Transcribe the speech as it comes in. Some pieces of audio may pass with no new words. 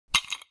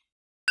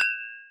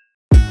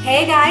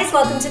Hey guys,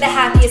 welcome to the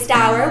Happiest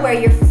Hour, where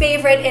your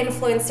favorite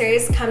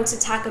influencers come to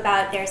talk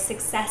about their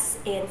success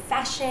in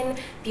fashion,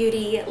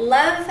 beauty,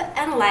 love,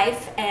 and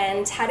life,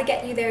 and how to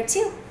get you there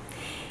too.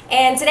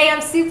 And today I'm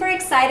super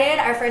excited.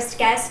 Our first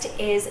guest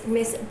is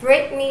Miss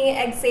Brittany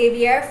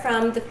Xavier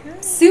from the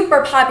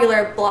super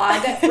popular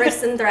blog,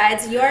 Thrifts and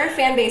Threads. Your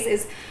fan base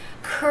is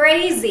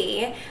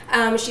crazy.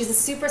 She's a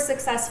super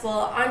successful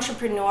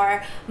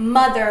entrepreneur,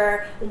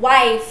 mother,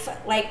 wife,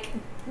 like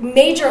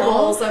major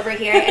goals over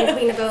here, and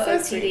queen of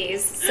OOTDs.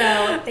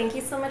 So thank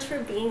you so much for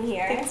being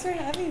here. Thanks for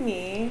having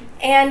me.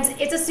 And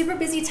it's a super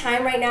busy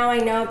time right now, I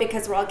know,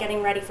 because we're all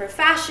getting ready for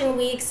Fashion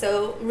Week.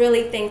 So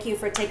really thank you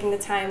for taking the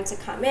time to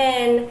come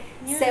in,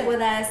 sit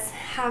with us,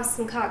 have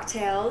some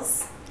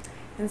cocktails.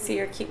 And see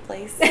your cute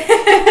place.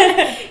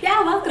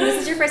 Yeah, welcome.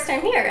 This is your first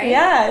time here, right?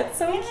 Yeah, it's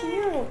so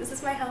cute. This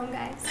is my home,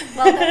 guys.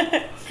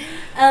 Welcome.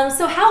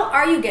 So how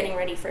are you getting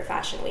ready for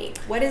Fashion Week?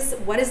 What is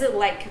it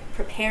like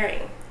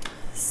preparing?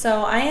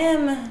 So I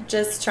am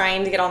just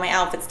trying to get all my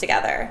outfits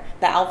together.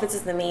 The outfits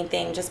is the main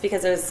thing, just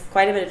because there's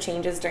quite a bit of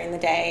changes during the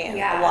day and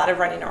a lot of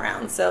running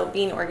around. So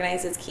being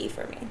organized is key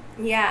for me.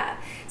 Yeah.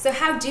 So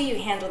how do you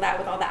handle that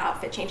with all the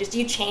outfit changes? Do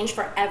you change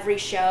for every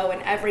show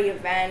and every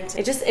event?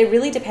 It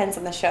really depends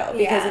on the show,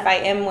 because if I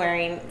am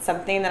wearing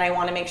something that I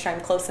want to make sure I'm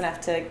close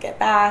enough to get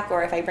back,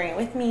 or if I bring it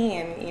with me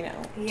and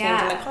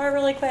change in the car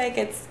really quick,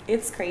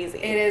 it's crazy.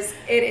 It is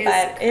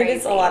but crazy. It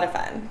is a lot of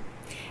fun.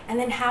 And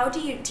then how do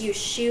you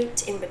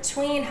shoot in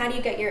between? How do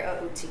you get your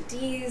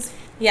OOTDs?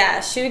 Yeah,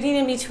 shooting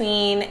in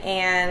between,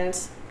 and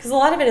because a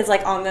lot of it is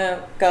like on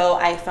the go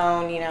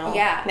iPhone,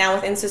 Yeah. Now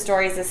with Insta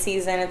Stories this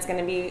season, it's going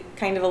to be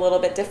kind of a little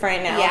bit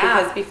different now,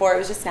 because before it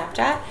was just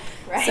Snapchat.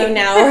 Right. So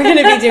now we're going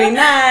to be doing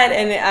that,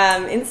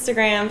 and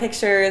Instagram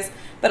pictures,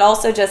 but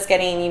also just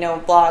getting,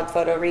 blog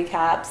photo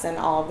recaps and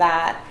all of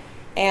that.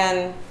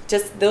 And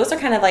just those are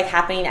kind of like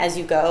happening as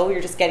you go.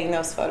 You're just getting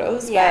those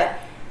photos. Yeah. But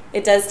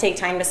it does take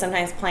time to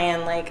sometimes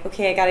plan, like,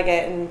 okay, I got to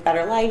get in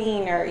better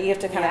lighting, or you have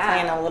to kind of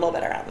plan a little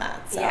bit around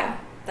that. So. Yeah,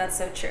 that's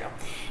so true.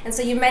 And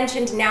so you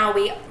mentioned now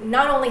we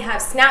not only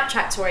have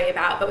Snapchat to worry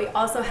about, but we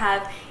also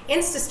have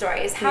Insta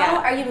Stories.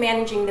 How are you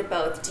managing the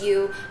both? Do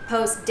you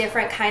post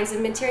different kinds of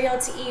material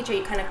to each? Are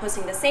you kind of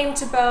posting the same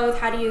to both?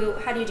 How do you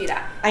do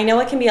that? I know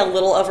it can be a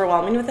little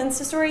overwhelming with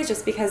Insta Stories,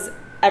 just because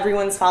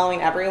everyone's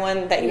following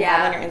everyone that you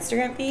have on your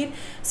Instagram feed.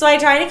 So I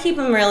try to keep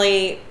them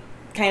really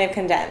kind of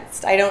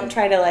condensed. I don't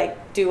try to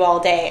like do all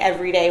day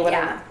every day what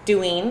I'm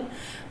doing,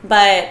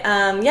 but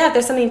if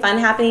there's something fun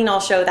happening, I'll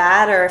show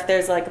that, or if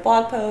there's like a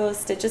blog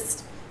post, it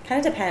just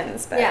kind of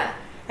depends. But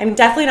I'm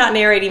definitely not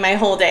narrating my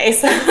whole day,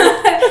 so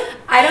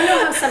I don't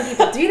know how some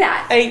people do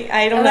that.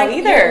 I don't know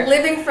either. You're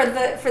living for the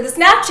Snapchat, for the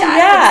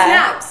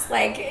snaps.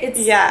 Like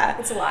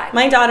it's a lot.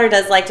 My daughter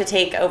does like to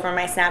take over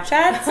my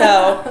Snapchat,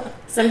 so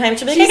sometimes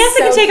she'll be like, I guess I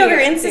can take over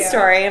your Insta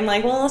story. I'm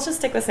like, well, let's just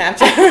stick with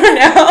Snapchat for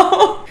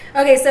now.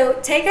 Okay, so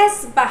take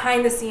us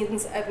behind the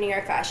scenes of New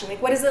York Fashion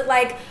Week. What is it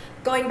like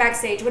going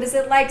backstage? What is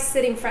it like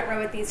sitting front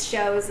row at these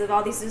shows of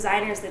all these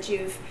designers that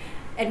you've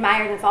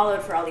admired and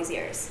followed for all these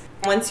years?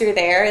 Once you're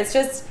there, it's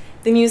just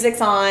the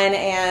music's on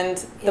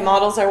and the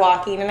models are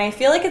walking, and I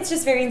feel like it's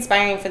just very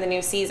inspiring for the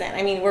new season.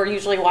 I mean, we're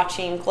usually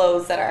watching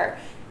clothes that are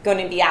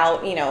going to be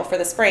out, for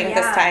the spring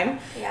this time.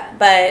 Yeah.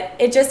 But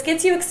it just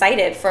gets you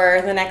excited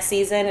for the next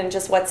season and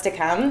just what's to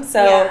come.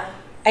 So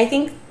I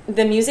think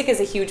the music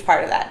is a huge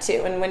part of that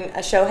too. And when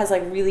a show has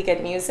like really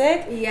good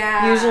music,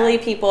 usually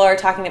people are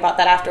talking about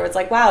that afterwards,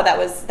 like, wow,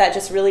 that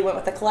just really went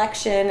with the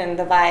collection and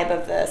the vibe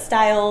of the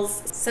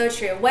styles. So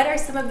true. What are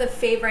some of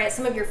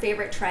your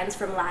favorite trends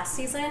from last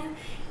season?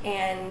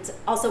 And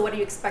also, what are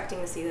you expecting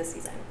to see this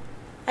season?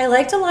 I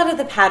liked a lot of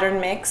the pattern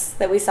mix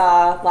that we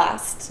saw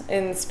last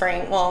in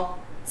spring. Well,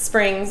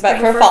 spring but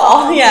for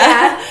fall.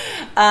 Yeah.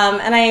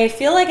 And I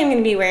feel like I'm going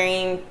to be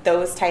wearing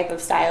those type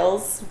of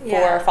styles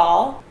for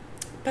fall.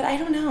 But I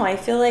don't know. I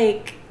feel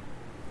like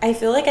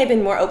I've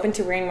been more open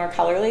to wearing more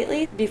color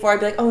lately. Before I'd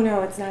be like, oh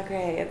no, it's not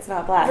gray, it's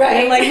not black. Right.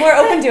 And I'm like more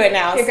open to it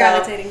now. You're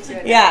gravitating to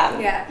it now.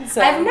 Yeah. So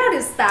I've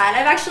noticed that.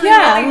 I've actually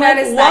really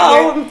noticed that.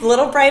 Whoa, I'm a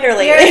little brighter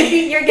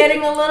lately. You're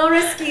getting a little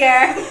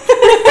riskier.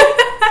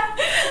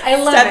 I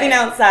love Stepping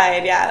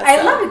outside,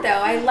 I love it though.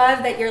 I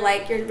love that you're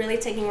really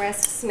taking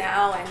risks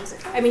now, and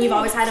I mean, you've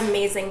always had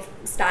amazing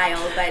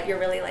style, but you're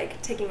really like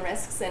taking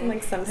risks and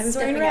like sometimes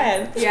wearing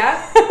red.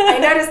 Yeah, I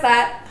noticed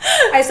that.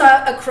 I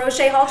saw a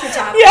crochet halter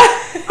top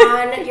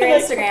on your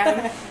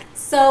Instagram.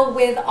 So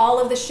with all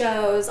of the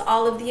shows,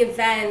 all of the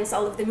events,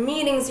 all of the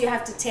meetings you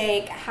have to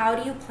take, how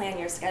do you plan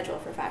your schedule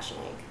for Fashion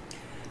Week?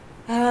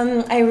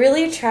 I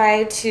really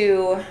try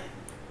to,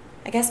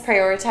 I guess,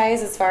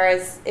 prioritize as far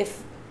as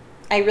if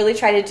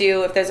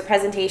there's a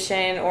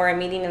presentation or a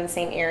meeting in the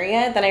same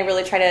area, then I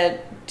really try to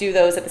do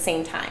those at the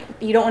same time.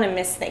 You don't want to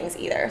miss things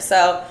either.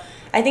 So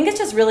I think it's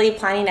just really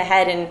planning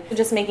ahead and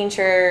just making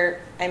sure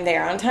I'm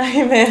there on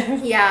time.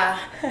 Yeah.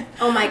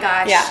 Oh my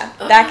gosh. Yeah.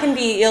 That can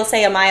be, you'll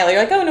say a mile.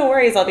 You're like, oh, no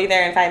worries. I'll be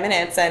there in 5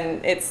 minutes.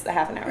 And it's a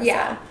half an hour.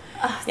 Yeah. So.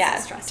 Oh, Yeah,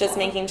 so stressful. just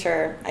making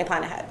sure I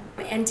plan ahead.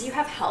 And do you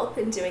have help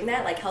in doing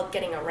that? Like help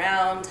getting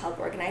around, help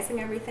organizing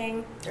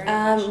everything?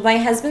 My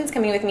husband's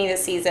coming with me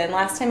this season.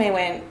 Last time I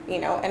went,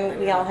 and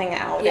we all hang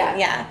out.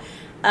 Yeah.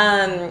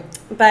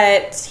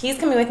 But he's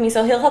coming with me,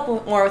 so he'll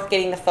help more with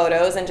getting the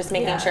photos and just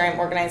making sure I'm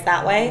organized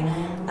that way.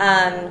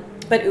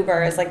 But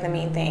Uber is like the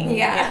main thing.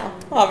 Yeah.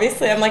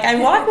 Obviously, I'm like, I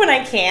walk when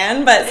I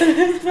can, but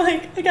sometimes I'm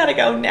like, I gotta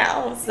go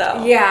now.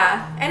 So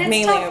yeah, and it's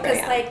mainly tough because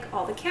Uber, like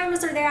all the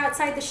cameras are there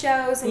outside the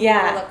shows, and you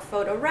Yeah. want to look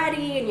photo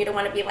ready, and you don't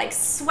want to be like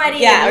sweaty.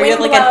 Yeah, and or you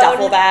have like a windblown.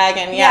 duffel bag,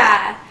 and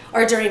Yeah.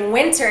 Or during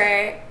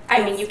winter,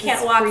 I mean, you can't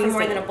it's walk for more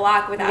freezing. than a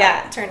block without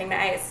Yeah. turning to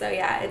ice. So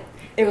yeah, It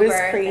Uber, was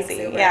thanks,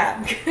 crazy. Uber.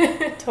 Yeah,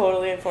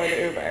 totally for the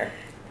Uber.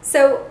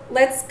 So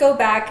let's go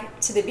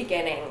back to the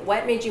beginning.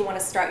 What made you want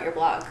to start your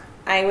blog?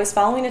 I was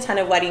following a ton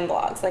of wedding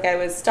blogs. Like I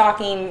was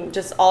stalking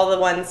just all the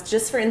ones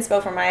just for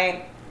inspo for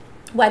my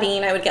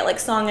wedding. I would get like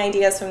song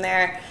ideas from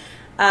there.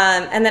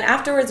 And then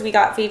afterwards we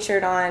got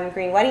featured on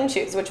Green Wedding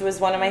Shoes, which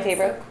was one of my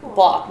favorite so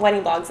cool.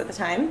 wedding blogs at the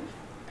time.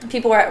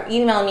 People were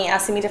emailing me,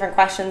 asking me different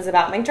questions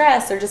about my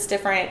dress or just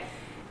different.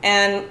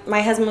 And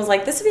my husband was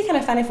like, this would be kind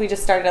of fun if we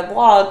just started a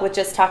blog with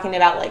just talking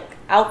about like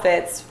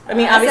outfits. I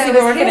mean, obviously so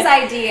it was his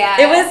idea.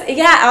 It was,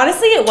 yeah,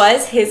 honestly, it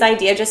was his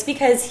idea just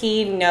because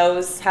he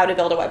knows how to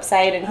build a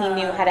website and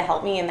he knew how to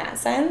help me in that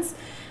sense.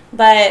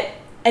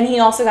 And he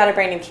also got a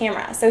brand new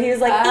camera. So he was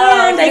like,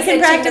 and I can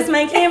practice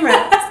my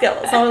camera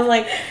skills. So I was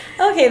like,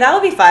 okay, that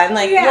would be fun.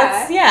 Like,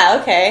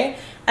 okay.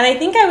 And I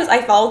think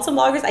I followed some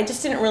bloggers. I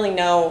just didn't really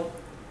know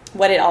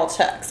what it all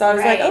took. So I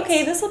was like,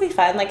 okay, this will be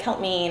fun. Like, help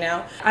me,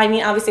 I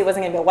mean, obviously it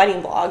wasn't going to be a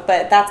wedding blog,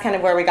 but that's kind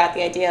of where we got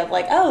the idea of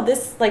like, oh,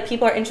 this, like,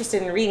 people are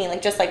interested in reading,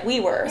 like, just like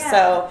we were. Yeah.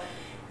 So,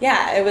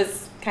 yeah, it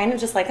was kind of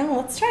just like, oh,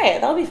 let's try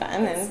it. That'll be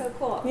fun. That's so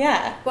cool.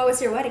 Yeah. What was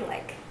your wedding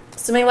like?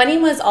 So my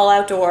wedding was all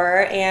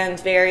outdoor and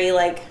very,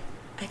 like,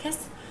 I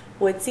guess,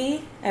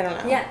 woodsy. I don't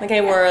know. Yeah. Like,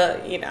 I wore,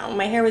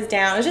 my hair was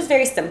down. It was just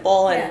very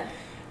simple and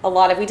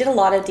we did a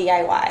lot of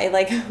DIY.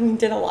 Like, we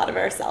did a lot of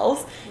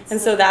ourselves. And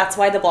so that's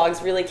why the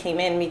blogs really came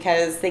in,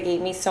 because they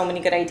gave me so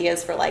many good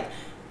ideas for, like,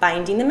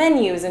 binding the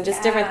menus and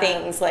just different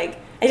things. Like,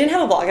 I didn't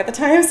have a blog at the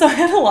time, so I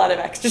had a lot of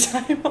extra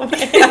time on my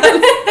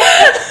hands.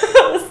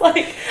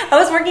 I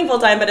was working full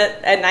time, but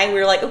at night we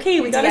were like, okay,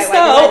 we gotta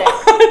sew.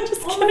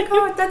 Just oh my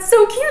god, that's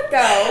so cute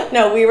though.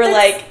 No, we were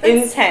that's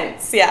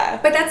intense, yeah.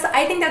 But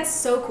I think that's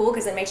so cool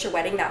because it makes your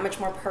wedding that much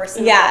more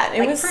personal. Yeah,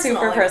 it was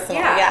super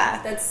personal.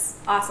 Yeah, that's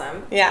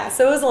awesome. Yeah,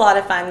 so it was a lot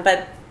of fun,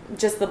 but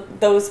just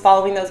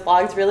following those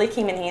blogs really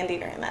came in handy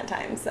during that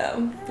time.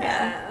 So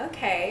yeah.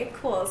 Okay,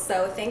 cool.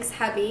 So thanks,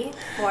 hubby,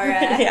 for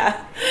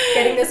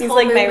getting this. He's whole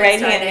like my movement right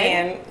started.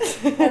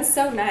 hand. That's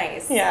so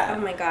nice. Yeah.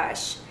 Oh my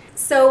gosh.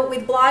 So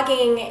with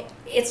blogging,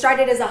 it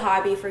started as a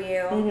hobby for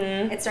you.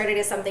 Mm-hmm. It started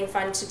as something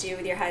fun to do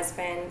with your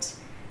husband.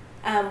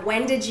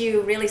 When did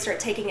you really start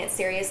taking it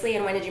seriously,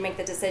 and when did you make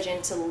the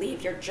decision to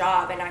leave your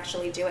job and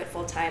actually do it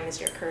full time as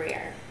your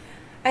career?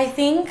 I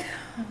think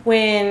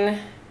when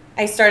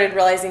I started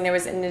realizing there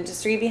was an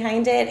industry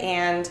behind it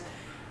and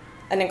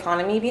an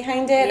economy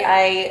behind it,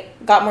 I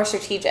got more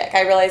strategic.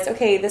 I realized,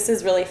 okay, this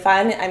is really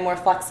fun. I'm more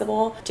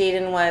flexible.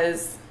 Jaden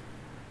was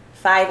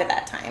 5 at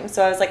that time.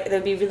 So I was like, it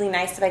would be really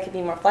nice if I could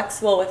be more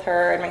flexible with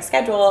her and my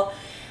schedule.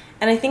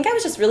 And I think I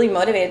was just really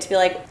motivated to be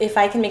like, if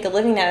I can make a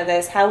living out of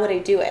this, how would I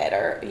do it?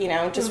 Or,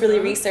 just really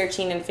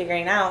researching and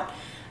figuring out.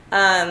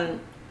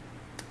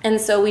 And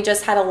so we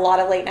just had a lot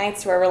of late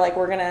nights where we're like,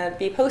 we're going to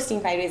be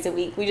posting 5 days a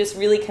week. We just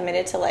really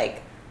committed to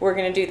like, we're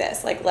going to do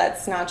this. Like,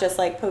 let's not just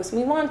like post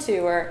when we want to,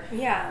 or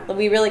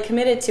we really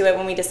committed to it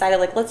when we decided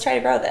like, let's try to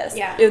grow this.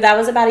 Yeah. That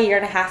was about 1.5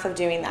 years of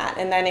doing that.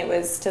 And then it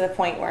was to the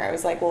point where I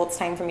was like, well, it's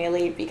time for me to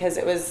leave, because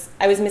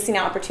I was missing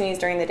out opportunities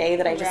during the day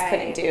that I just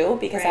couldn't do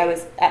because I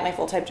was at my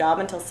full-time job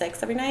until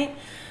 6 every night.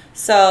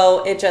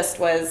 So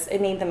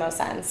it made the most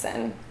sense.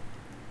 And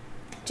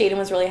Jaden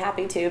was really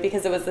happy too,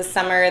 because it was the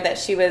summer that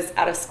she was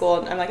out of school,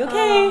 and I'm like,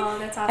 okay,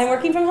 that's awesome. I'm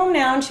working from home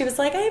now, and she was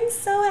like, I'm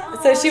so happy.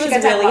 So she was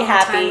really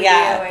happy.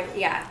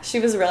 She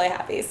was really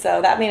happy.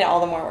 So that made it all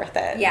the more worth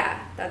it. Yeah,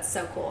 that's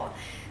so cool.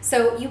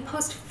 So you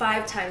post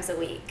 5 times a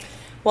week.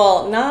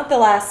 Well, not the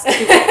last 2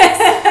 weeks.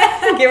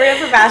 Get ready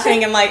for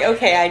fashioning. I'm like,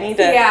 okay, I need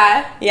to.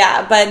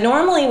 Yeah, but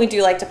normally we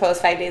do like to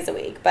post 5 days a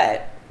week,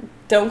 but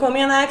don't quote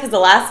me on that, because the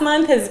last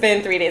month has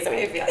been 3 days a week.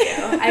 I feel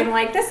you. I'm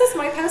like, this is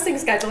my posting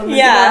schedule. And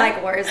people are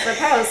like, where's the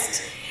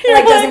post? It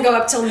like doesn't go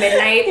up till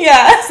midnight.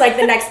 It's like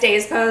the next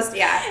day's post.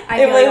 I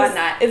feel you on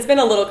that. It's been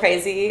a little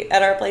crazy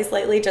at our place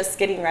lately, just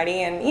getting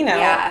ready and,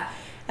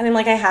 and I'm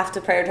like, I have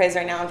to prioritize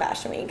right now in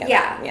Fashion Week.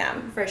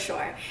 For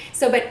sure.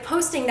 So, but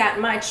posting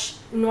that much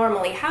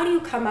normally, how do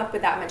you come up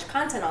with that much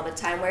content all the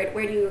time?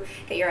 Where do you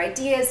get your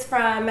ideas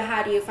from?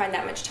 How do you find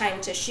that much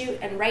time to shoot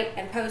and write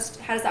and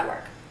post? How does that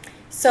work?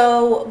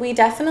 So we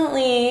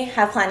definitely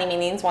have planning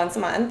meetings once a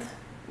month,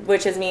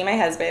 which is me and my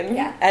husband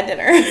at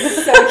dinner.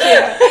 So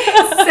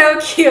cute. So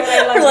cute.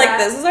 I love We're like,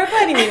 this is our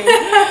planning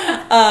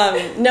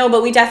meeting. No,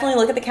 but we definitely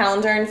look at the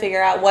calendar and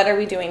figure out what are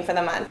we doing for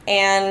the month.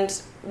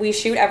 And we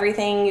shoot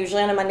everything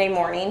usually on a Monday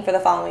morning for the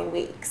following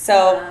week.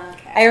 So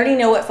I already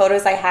know what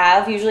photos I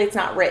have. Usually it's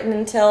not written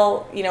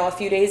until, you know, a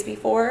few days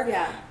before.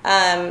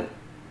 Yeah.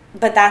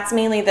 But that's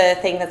mainly the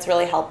thing that's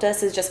really helped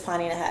us, is just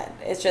planning ahead.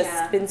 It's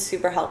just been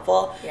super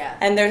helpful. Yeah.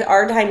 And there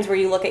are times where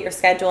you look at your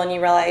schedule and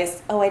you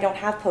realize, oh, I don't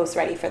have posts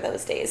ready for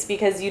those days,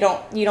 because you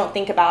don't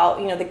think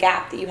about, you know, the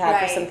gap that you have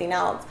for something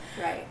else.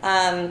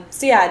 Right.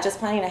 So yeah, just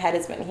planning ahead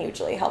has been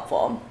hugely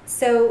helpful.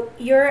 So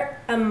you're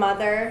a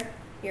mother,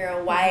 you're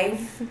a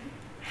wife.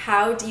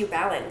 How do you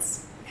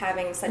balance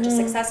having such a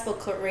successful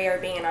career,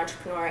 being an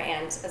entrepreneur,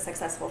 and a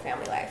successful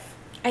family life?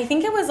 I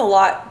think it was a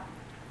lot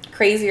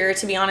crazier,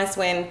 to be honest,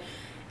 when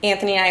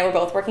Anthony and I were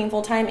both working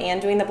full-time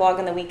and doing the blog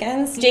on the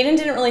weekends. Jaden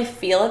didn't really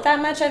feel it that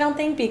much, I don't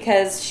think,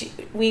 because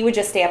we would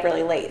just stay up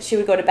really late. She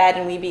would go to bed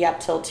and we'd be up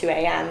till 2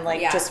 a.m.,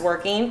 like just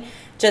working,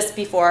 just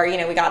before, you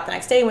know, we got up the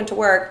next day, went to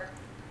work.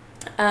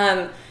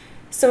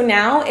 So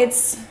now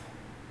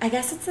I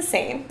guess it's the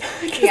same,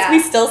 because we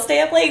still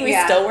stay up late. We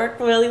still work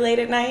really late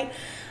at night.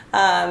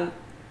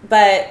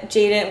 But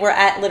Jaden, we're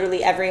at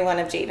literally every one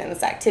of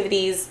Jaden's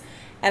activities.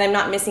 And I'm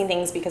not missing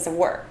things because of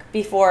work.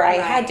 Before I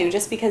had to,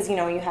 just because, you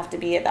know, you have to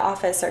be at the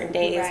office certain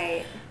days.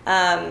 Right.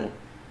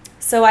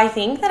 So I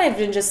think that I've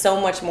been just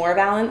so much more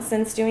balanced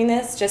since doing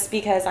this, just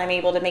because I'm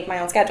able to make my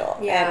own schedule.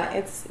 Yeah. And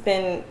it's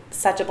been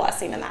such a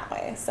blessing in that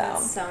way. So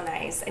That's so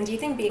nice. And do you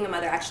think being a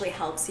mother actually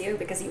helps you,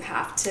 because you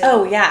have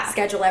to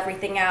schedule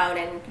everything out?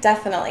 And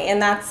definitely.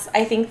 And that's,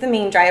 I think, the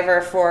main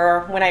driver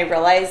for when I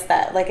realized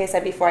that, like I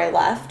said before I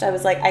left, I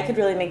was like, I could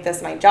really make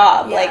this my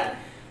job. Yeah. Like,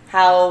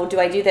 how do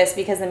I do this?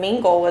 Because the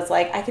main goal was,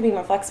 like, I could be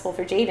more flexible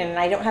for Jaden, and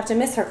I don't have to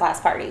miss her class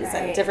parties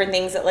and different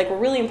things that, like, were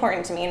really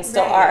important to me and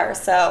still are.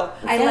 So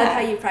I love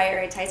how you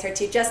prioritize her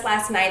too. Just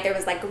last night there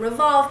was like a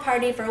Revolve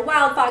party for a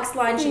Wild Fox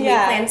lunch, and we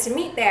planned to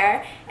meet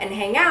there and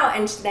hang out.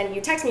 And then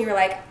you text me, you were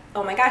like,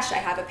 "Oh my gosh, I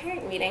have a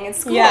parent meeting in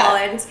school."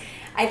 And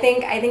I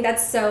think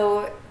that's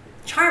so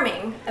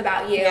charming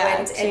about you.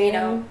 And you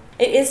know,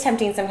 it is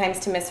tempting sometimes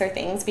to miss her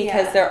things,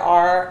 because there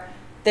are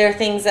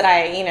things that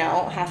I, you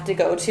know, have to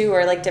go to,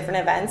 or like different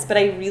events, but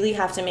I really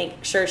have to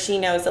make sure she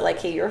knows that, like,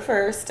 hey, you're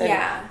first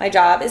and my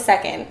job is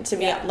second, to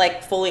be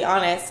like fully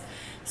honest.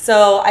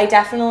 So I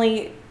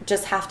definitely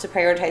just have to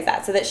prioritize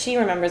that, so that she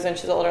remembers when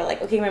she's older,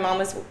 like, okay, my mom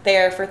was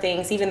there for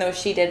things, even though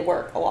she did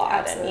work a lot.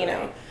 Absolutely. And, you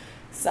know,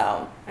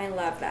 so I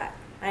love that.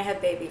 I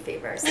have baby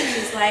fever, so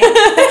she's like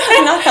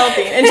I'm not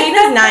helping. And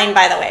Jaden's 9,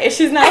 by the way.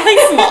 She's not like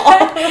small.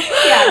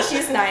 Yeah,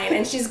 she's 9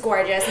 and she's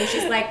gorgeous, and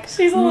she's like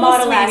she's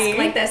model-esque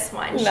like this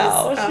one.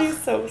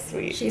 She's so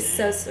sweet. She's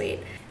so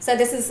sweet. So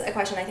this is a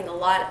question I think a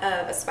lot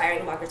of aspiring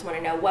bloggers want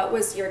to know. What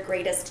was your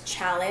greatest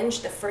challenge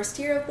the first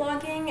year of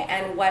blogging,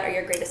 and what are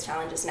your greatest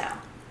challenges now?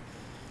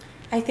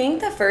 I think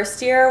the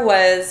first year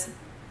was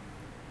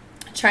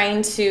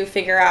trying to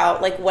figure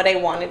out, like, what I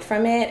wanted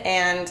from it,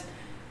 and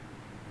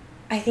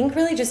I think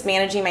really just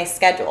managing my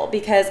schedule,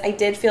 because I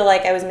did feel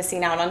like I was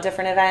missing out on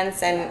different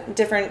events and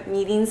different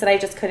meetings that I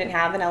just couldn't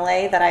have in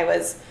LA, that I'm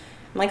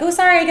like, oh,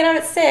 sorry, I get out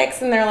at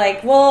 6. And they're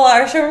like, well,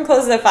 our showroom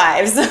closes at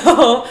 5.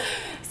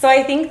 So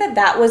I think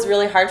that was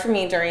really hard for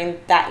me during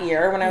that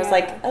year, when I was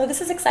like, oh,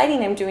 this is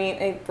exciting. I'm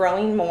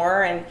growing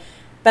more.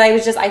 But I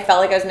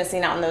felt like I was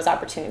missing out on those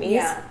opportunities.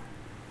 Yeah.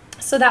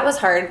 So that was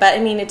hard. But I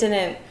mean,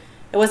 it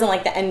wasn't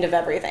like the end of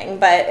everything,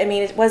 but I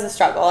mean, it was a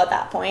struggle at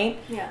that point.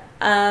 Yeah.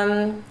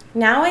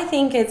 Now I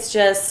think it's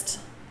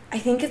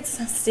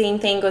the same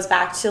thing, goes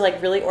back to,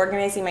 like, really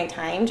organizing my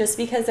time, just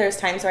because there's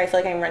times where I feel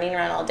like I'm running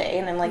around all day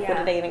and I'm like, what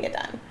did I even get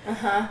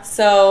done?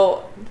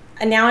 So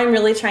now I'm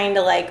really trying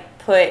to, like,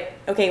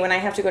 when I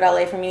have to go to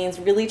LA for meetings,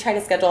 really try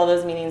to schedule all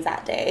those meetings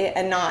that day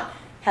and not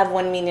have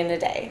one meeting a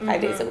day, 5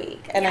 days a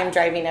week. And I'm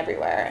driving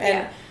everywhere.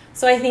 And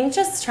so I think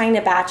just trying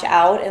to batch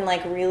out and,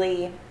 like,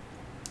 really,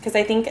 because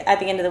I think at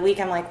the end of the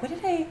week, I'm like,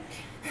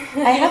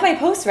 I have my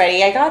posts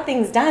ready. I got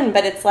things done,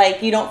 but it's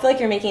like you don't feel like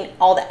you're making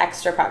all the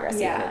extra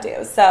progress you want to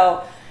do.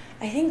 So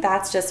I think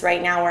that's just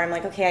right now where I'm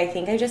like, okay, I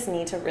think I just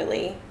need to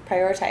really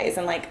prioritize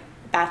and, like,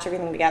 batch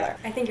everything together.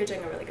 I think you're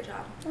doing a really good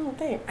job. Oh,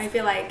 thanks. I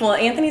feel like... Well,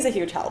 Anthony's a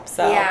huge help,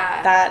 so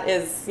that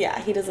is,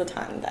 he does a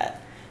ton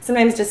that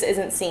sometimes just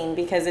isn't seen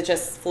because it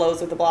just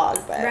flows with the blog.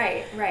 But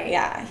right.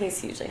 Yeah,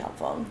 he's hugely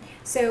helpful.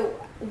 So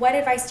what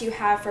advice do you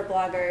have for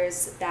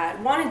bloggers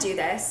that want to do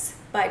this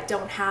but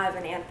don't have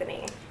an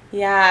Anthony?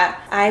 Yeah,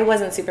 I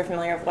wasn't super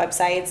familiar with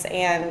websites,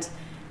 and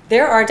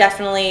there are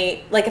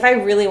definitely, like, if I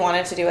really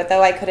wanted to do it,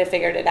 though, I could have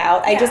figured it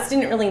out. I just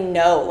didn't really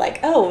know,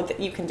 like, oh,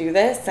 you can do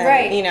this.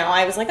 And, you know,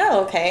 I was like,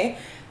 oh, okay.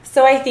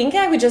 So I think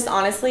I would just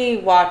honestly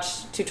watch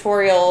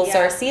tutorials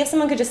or see if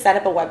someone could just set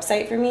up a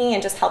website for me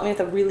and just help me with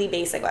a really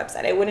basic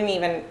website.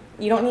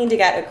 You don't need to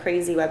get a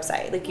crazy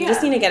website. Like, you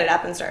just need to get it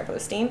up and start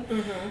posting.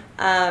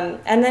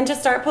 And then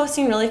just start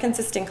posting really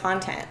consistent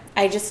content.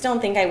 I just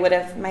don't think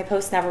my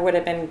post never would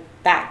have been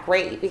that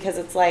great, because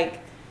it's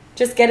like,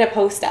 just get a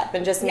post up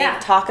and just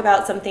talk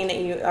about something that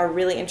you are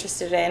really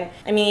interested in.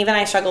 I mean, even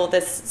I struggle with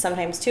this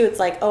sometimes too. It's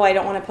like, oh, I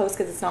don't want to post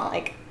because it's not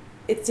like,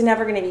 it's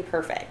never going to be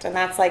perfect. And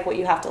that's like what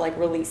you have to, like,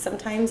 release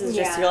sometimes, is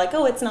just, you're like,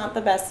 oh, it's not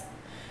the best,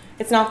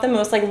 it's not the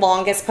most, like,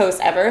 longest post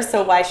ever,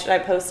 so why should I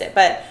post it?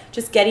 But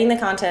just getting the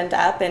content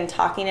up and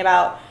talking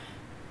about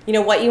you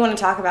know, what you want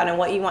to talk about and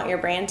what you want your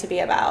brand to be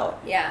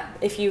about. Yeah.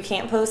 If you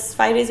can't post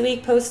 5 days a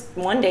week, post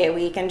 1 day a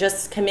week and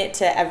just commit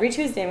to every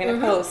Tuesday I'm going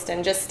to post,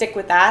 and just stick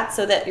with that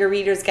so that your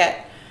readers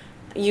get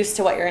used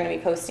to what you're going to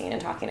be posting and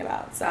talking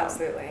about. So.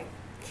 Absolutely.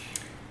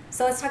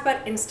 So let's talk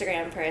about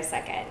Instagram for a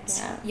second.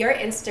 Yeah. Your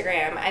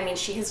Instagram, I mean,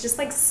 she has just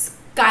like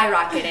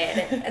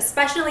skyrocketed,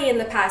 especially in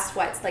the past,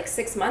 like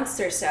 6 months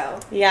or so.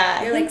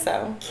 Yeah, You're I think like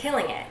so.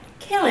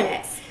 Killing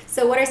it.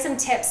 So what are some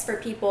tips for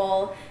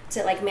people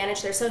to like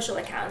manage their social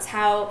accounts?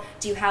 How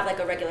do you have like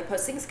a regular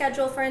posting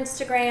schedule for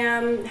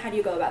Instagram? How do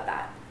you go about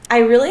that? I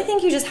really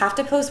think you just have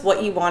to post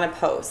what you want to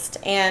post.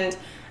 And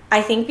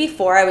I think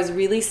before I was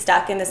really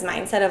stuck in this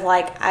mindset of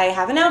like, I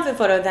have an outfit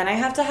photo, then I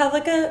have to have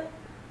like a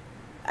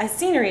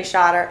scenery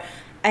shot, or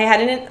I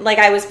hadn't, like,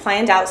 I was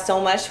planned out so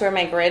much where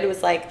my grid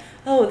was like,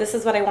 oh, this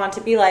is what I want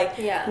to be like.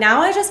 Yeah.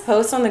 Now I just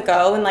post on the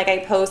go, and like I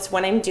post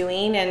what I'm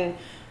doing, and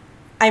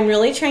I'm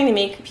really trying to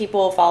make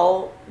people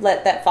follow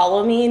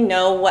me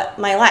know what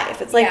my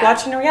life. It's like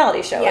watching a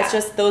reality show. Yeah. It's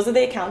just, those are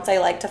the accounts I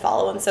like to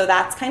follow. And so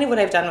that's kind of what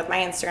I've done with my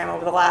Instagram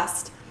over the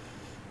last,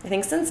 I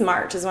think since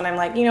March is when I'm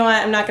like, you know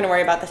what, I'm not going to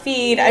worry about the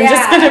feed. I'm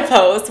just going to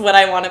post what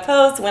I want to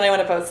post when I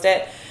want to post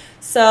it.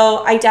 So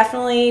I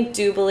definitely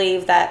do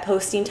believe that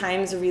posting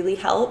times really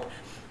help.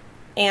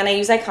 And I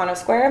use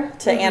Iconosquare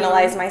to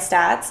analyze my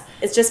stats.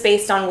 It's just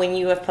based on when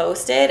you have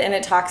posted, and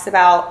it talks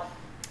about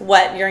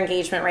what your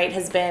engagement rate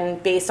has been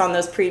based on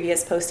those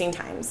previous posting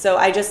times. So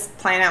I just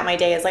plan out my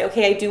day as like,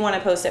 okay, I do want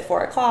to post at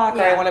 4 o'clock,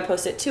 or I want to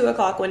post at 2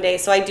 o'clock one day.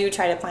 So I do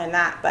try to plan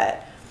that,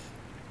 but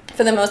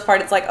for the most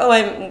part, it's like,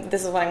 oh,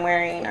 this is what I'm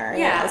wearing, or you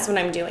know, this is what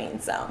I'm doing.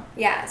 So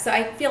so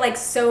I feel like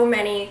so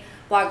many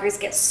bloggers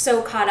get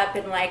so caught up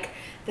in like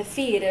the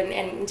feed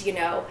and you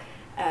know,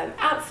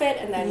 outfit,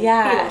 and then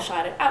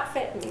shot an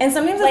outfit, and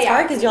sometimes it's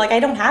hard because you're like, I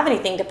don't have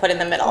anything to put in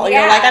the middle.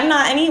 You're like, I'm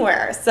not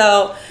anywhere.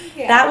 So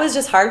that was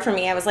just hard for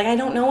me. I was like, I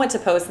don't know what to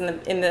post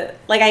in the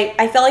like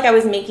I felt like I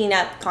was making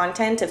up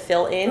content to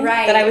fill in,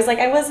 but I was like,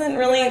 I wasn't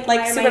really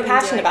like super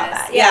passionate about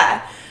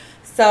that.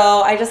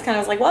 So I just kind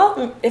of was like,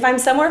 well, if I'm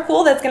somewhere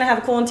cool that's going to have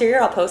a cool interior,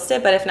 I'll post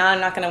it. But if not,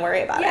 I'm not going to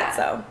worry about it.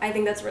 So I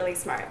think that's really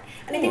smart.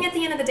 And I think at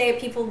the end of the day,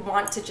 people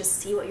want to just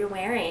see what you're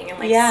wearing and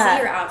like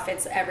see your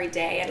outfits every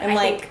day. And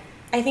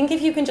I think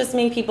if you can just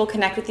make people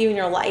connect with you in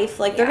your life,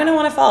 like they're going to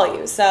want to follow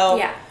you.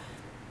 So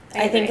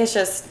I think it's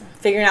just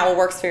figuring out what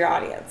works for your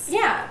audience.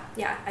 Yeah,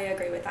 I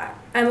agree with that.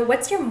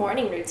 What's your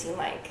morning routine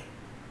like?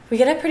 We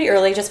get up pretty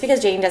early just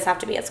because Jane does have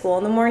to be at school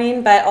in the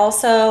morning, but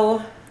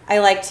also I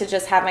like to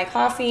just have my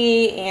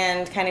coffee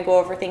and kind of go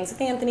over things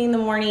with Anthony in the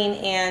morning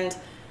and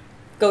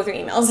go through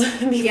emails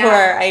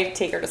before I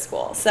take her to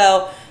school.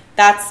 So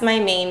that's my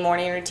main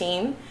morning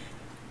routine.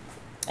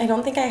 I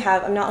don't think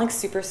I'm not like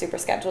super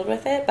scheduled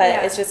with it,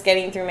 but it's just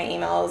getting through my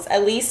emails,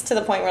 at least to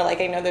the point where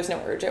like I know there's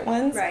no urgent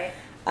ones. Right.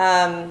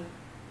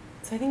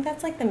 So I think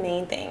that's like the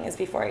main thing is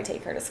before I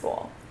take her to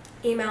school.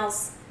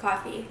 Emails,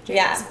 coffee, Jane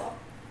to school.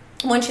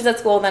 Once she's at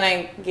school, then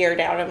I gear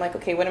down. I'm like,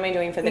 okay, what am I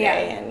doing for the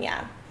day? And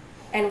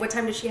And what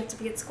time does she have to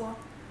be at school?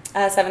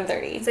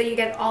 7:30. So you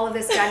get all of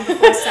this done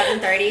before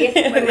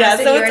 7:30 when most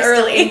of you are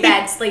still in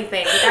bed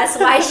sleeping. That's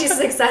why she's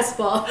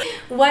successful.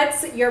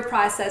 What's your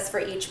process for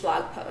each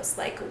blog post?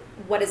 Like,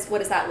 what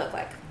does that look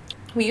like?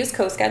 We use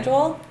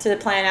CoSchedule to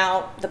plan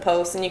out the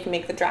posts, and you can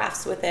make the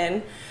drafts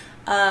within.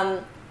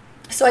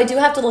 So I do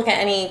have to look at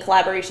any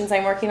collaborations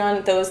I'm working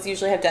on. Those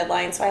usually have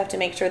deadlines, so I have to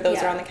make sure those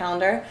are on the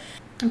calendar.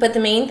 But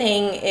the main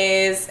thing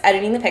is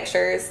editing the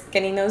pictures,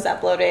 getting those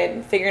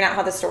uploaded, figuring out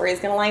how the story is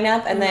going to line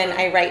up, and then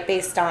I write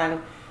based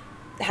on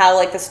how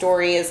like the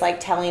story is like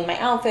telling my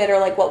outfit or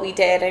like what we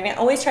did. And I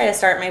always try to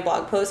start my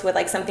blog post with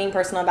like something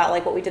personal about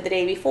like what we did the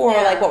day before,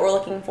 or like what we're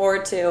looking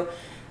forward to,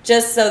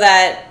 just so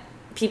that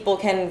people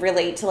can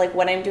relate to like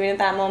what I'm doing at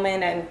that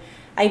moment. And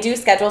I do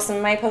schedule some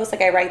of my posts,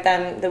 like I write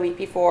them the week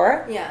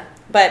before.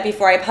 But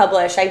before I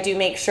publish, I do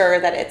make sure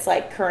that it's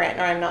like current,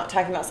 or I'm not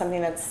talking about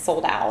something that's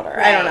sold out, or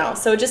I don't know.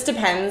 So it just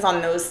depends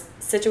on those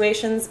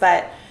situations.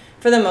 But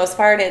for the most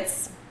part,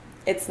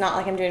 it's not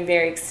like I'm doing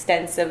very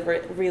extensive,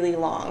 really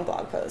long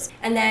blog posts.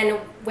 And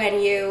then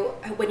when you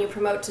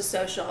promote to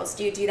socials,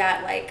 do you do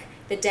that like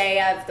the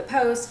day of the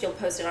post? You'll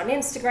post it on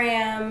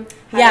Instagram?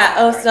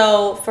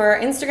 So for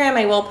Instagram,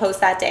 I will post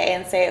that day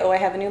and say, I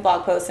have a new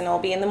blog post, and it'll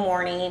be in the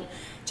morning,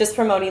 just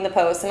promoting the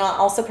post. And I'll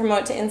also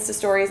promote to Insta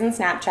Stories and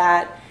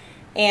Snapchat,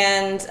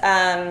 and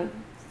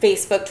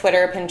Facebook,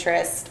 Twitter,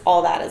 Pinterest,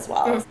 all that as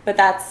well. But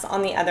that's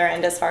on the other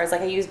end as far as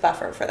like I use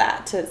Buffer for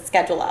that to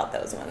schedule out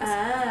those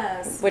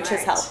ones, which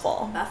is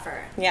helpful.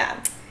 Buffer.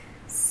 Yeah.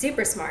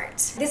 Super smart.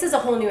 This is a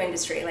whole new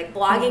industry. Like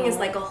blogging is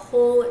like a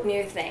whole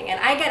new thing. And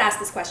I get asked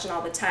this question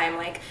all the time,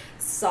 like,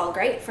 this is all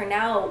great for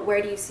now. Where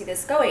do you see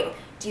this going?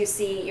 Do you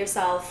see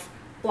yourself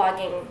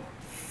blogging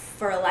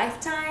for a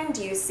lifetime?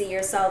 Do you see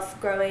yourself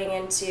growing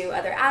into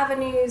other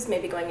avenues,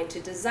 maybe going into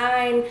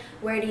design?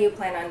 Where do you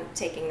plan on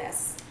taking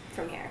this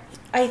from here?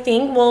 I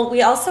think,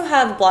 we also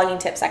have blogging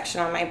tip section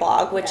on my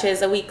blog, which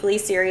is a weekly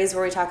series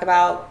where we talk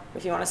about,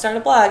 if you want to start a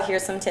blog,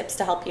 here's some tips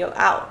to help you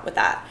out with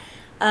that.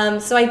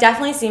 So I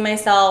definitely see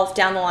myself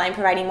down the line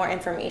providing more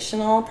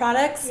informational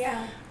products.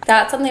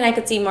 that's something I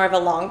could see more of a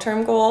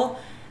long-term goal.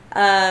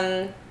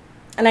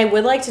 And I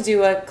would like to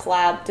do a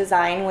collab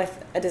design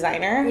with a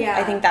designer. Yeah.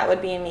 I think that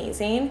would be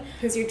amazing.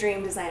 Who's your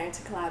dream designer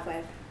to collab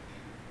with?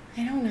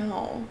 I don't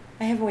know.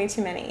 I have way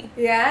too many.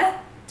 Yeah?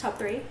 Top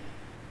 3?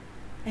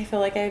 I feel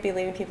like I would be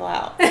leaving people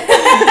out. We'll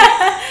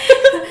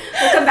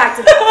come back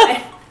to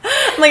that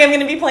one. I'm going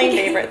to be playing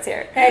favorites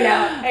here. I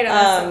know.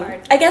 That's so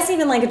hard. I guess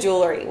even like a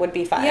jewelry would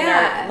be fun.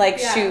 Yeah. Or like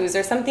shoes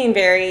or something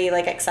very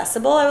like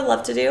accessible I would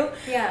love to do.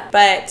 Yeah.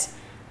 But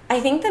I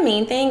think the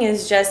main thing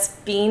is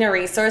just being a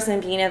resource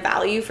and being a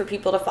value for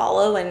people to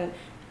follow. And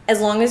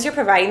as long as you're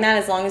providing that,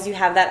 as long as you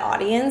have that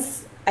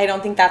audience, I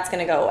don't think that's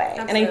going to go away.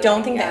 Absolutely. And I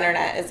don't think the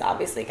internet is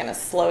obviously going to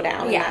slow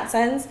down in that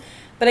sense.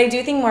 But I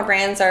do think more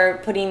brands are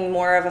putting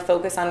more of a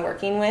focus on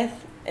working with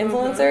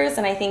influencers.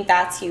 And I think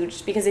that's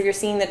huge because if you're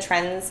seeing the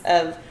trends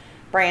of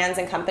brands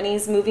and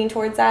companies moving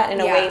towards that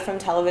and away from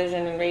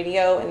television and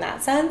radio in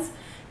that sense,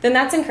 then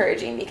that's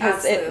encouraging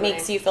because it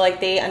makes you feel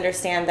like they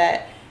understand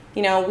that,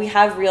 you know, we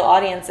have real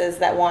audiences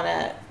that want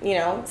to, you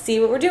know, see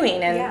what we're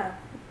doing, and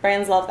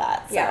brands love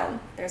that. So. Yeah,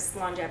 there's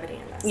longevity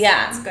in this.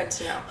 Yeah. It's good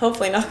to know.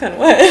 Hopefully, knock on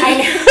wood. I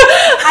know.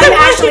 I'm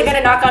actually going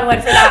to knock on wood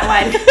for that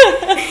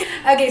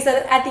one. Okay,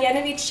 so at the end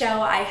of each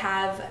show, I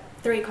have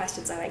 3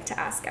 questions I like to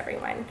ask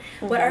everyone.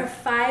 What are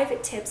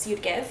 5 tips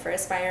you'd give for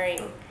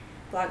aspiring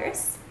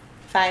bloggers?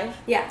 5?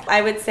 Yeah.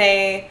 I would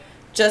say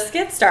just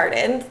get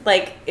started.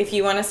 Like, if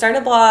you want to start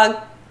a blog,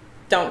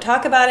 don't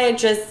talk about it,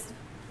 just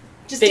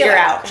figure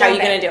out how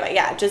you're going to do it.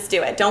 Yeah, just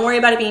do it. Don't worry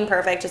about it being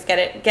perfect. Just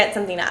get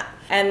something up.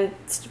 And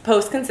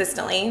post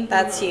consistently.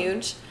 That's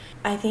huge.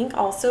 I think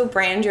also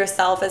brand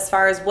yourself as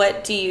far as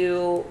what do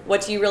you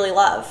really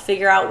love.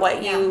 Figure out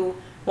what you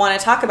want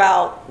to talk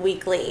about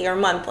weekly or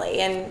monthly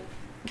and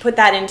put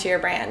that into your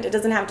brand. It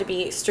doesn't have to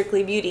be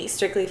strictly beauty,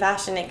 strictly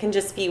fashion. It can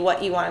just be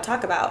what you want to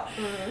talk about.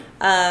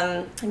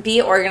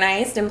 Be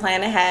organized and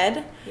plan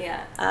ahead.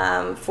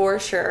 Yeah. For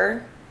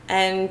sure.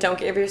 And don't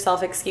give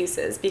yourself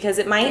excuses because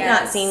it might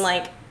not seem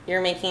like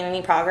you're making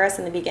any progress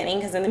in the beginning,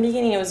 because in the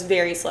beginning it was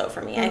very slow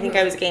for me. I think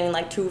I was gaining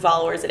like 2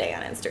 followers a day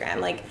on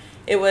Instagram. Like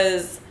it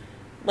was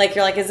like,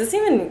 you're like, is this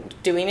even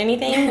doing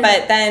anything?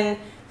 But then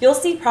you'll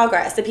see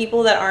progress. The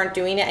people that aren't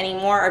doing it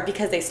anymore are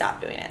because they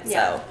stopped doing it.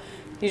 So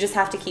you just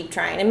have to keep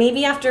trying. And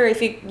maybe after,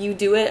 if you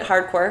do it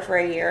hardcore for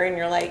a year and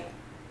you're like,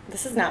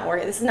 this is not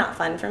working, this is not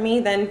fun for me,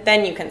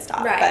 then you can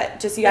stop. But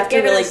just you have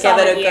to really give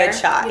it a good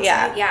shot.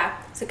 Yeah.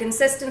 So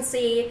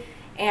consistency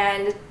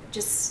and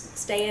just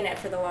stay in it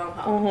for the long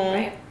haul,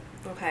 right?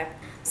 Okay.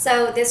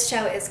 So this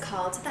show is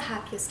called The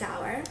Happiest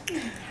Hour.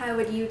 How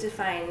would you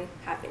define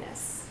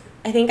happiness?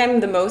 I think I'm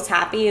the most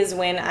happy is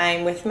when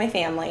I'm with my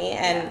family,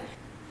 and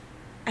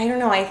I don't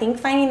know, I think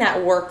finding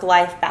that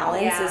work-life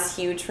balance is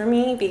huge for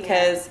me,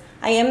 because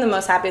I am the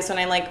most happiest when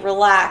I'm like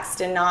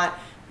relaxed and not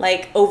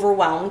like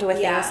overwhelmed with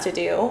things to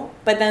do,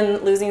 but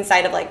then losing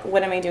sight of like,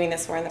 what am I doing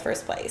this for in the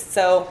first place?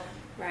 So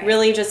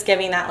really just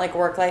giving that like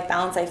work-life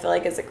balance, I feel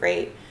like is a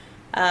great,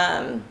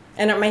 and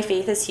my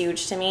faith is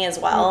huge to me as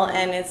well,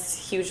 and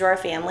it's huge to our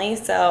family.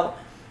 So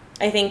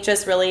I think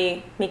just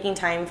really making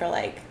time for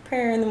like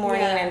prayer in the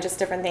morning and just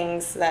different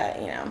things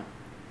that, you know,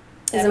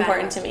 is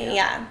important to me.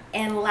 Yeah.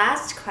 And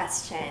last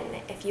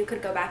question, if you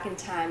could go back in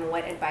time,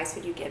 what advice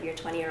would you give your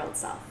 20-year-old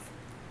self?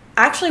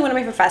 Actually, one of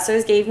my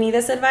professors gave me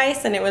this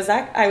advice, and it was,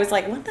 I was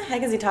like, what the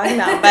heck is he talking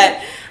about? But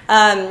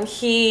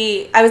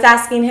I was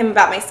asking him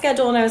about my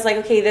schedule, and I was like,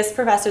 okay, this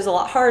professor's a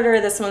lot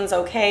harder, this one's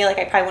okay, like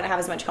I probably wouldn't have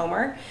as much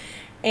homework.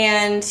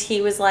 And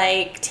he was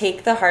like,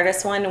 take the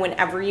hardest one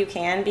whenever you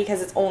can,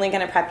 because it's only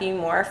going to prep you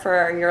more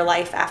for your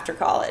life after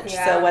college.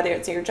 So whether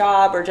it's your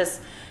job or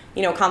just,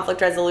 you know, conflict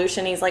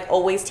resolution, he's like,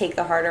 always take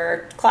the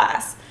harder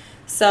class.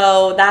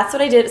 So that's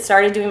what I did.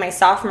 Started doing my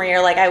sophomore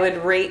year. Like I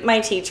would rate my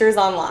teachers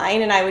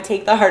online, and I would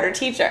take the harder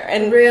teacher.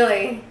 And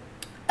really,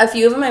 a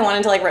few of them I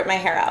wanted to like rip my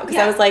hair out, because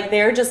I was like,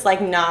 they're just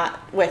like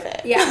not with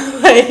it.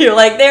 Yeah, you're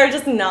like, they're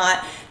just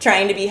not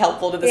trying to be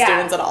helpful to the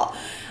students at all.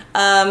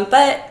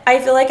 But I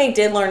feel like I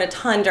did learn a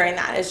ton during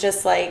that. It's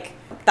just like,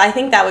 I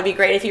think that would be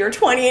great if you were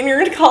 20 and you're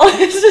in college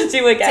to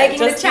do again.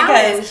 Taking the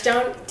challenge.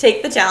 Don't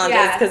take the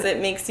challenges, because it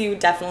makes you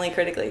definitely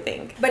critically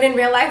think. But in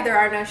real life, there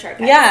are no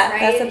shortcuts. Yeah, right?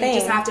 that's the thing. You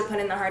just have to put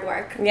in the hard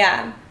work.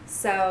 Yeah.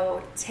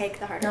 So take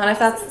the hard work. Not if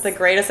that's the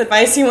greatest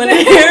advice you want to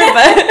hear,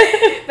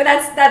 but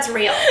that's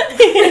real.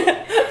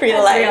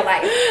 Real life. Real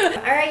life.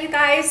 All right, you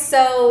guys.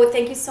 So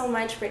thank you so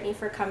much, Brittany,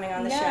 for coming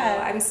on the show.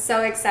 I'm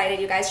so excited,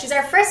 you guys. She's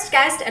our first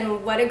guest,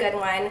 and what a good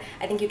one.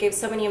 I think you gave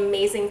so many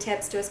amazing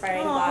tips to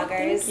aspiring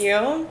bloggers. Thank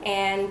you.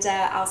 And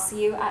I'll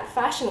see you at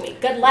Fashion Week.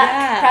 Good luck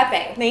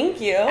prepping.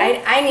 Thank you.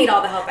 I need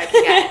all the help I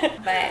can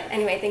get. But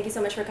anyway, thank you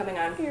so much for coming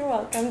on. You're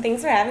welcome.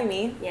 Thanks for having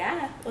me.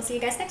 Yeah. We'll see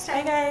you guys next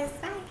time. Bye, guys.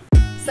 Bye.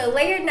 So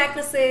layered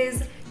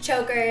necklaces,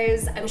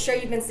 chokers, I'm sure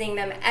you've been seeing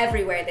them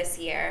everywhere this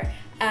year.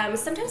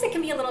 Sometimes it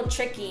can be a little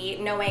tricky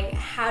knowing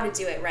how to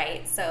do it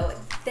right. So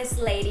this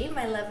lady,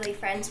 my lovely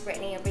friend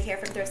Brittany over here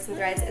from Thrifts and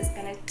Threads, is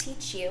going to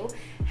teach you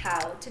how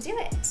to do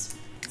it.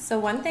 So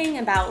one thing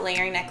about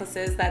layering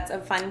necklaces that's a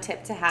fun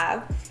tip to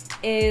have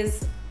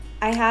is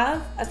I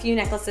have a few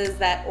necklaces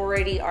that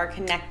already are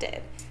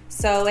connected.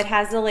 So it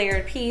has the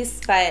layered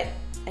piece, but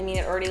I mean,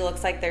 it already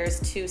looks like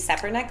there's 2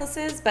 separate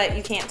necklaces, but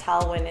you can't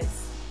tell when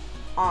it's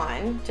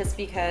on just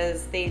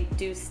because they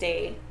do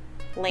stay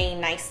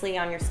laying nicely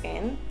on your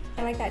skin.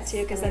 I like that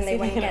too, because then they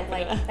wouldn't get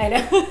like, I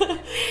know,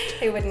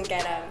 they wouldn't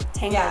get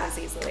tangled as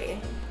easily.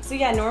 So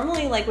yeah,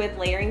 normally like with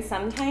layering,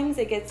 sometimes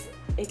it gets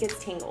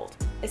tangled,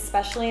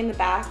 especially in the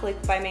back,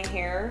 like by my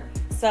hair.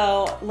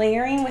 So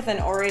layering with an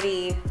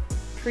already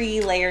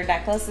pre-layered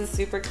necklace is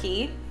super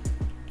key.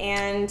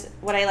 And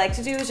what I like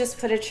to do is just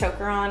put a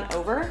choker on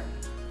over,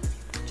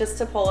 just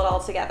to pull it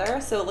all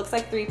together. So it looks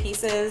like 3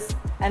 pieces,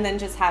 and then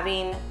just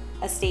having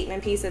a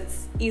statement piece,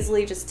 it's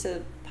easily just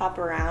to pop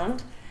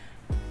around.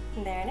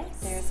 There it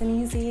is. There's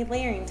an easy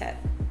layering tip.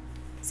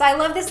 So I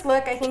love this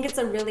look. I think it's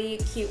a really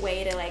cute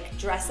way to like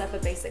dress up a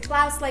basic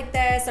blouse like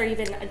this, or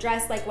even a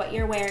dress like what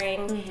you're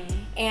wearing.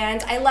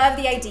 And I love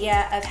the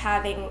idea of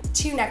having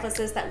 2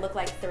 necklaces that look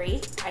like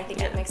 3. I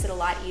think it makes it a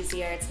lot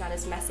easier. It's not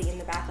as messy in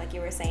the back like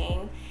you were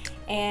saying.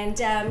 And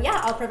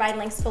yeah, I'll provide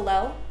links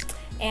below.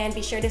 And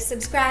be sure to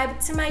subscribe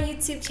to my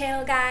YouTube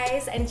channel,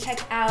 guys, and check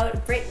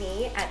out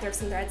Brittany at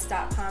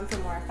thriftsandthreads.com for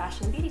more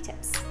fashion and beauty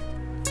tips.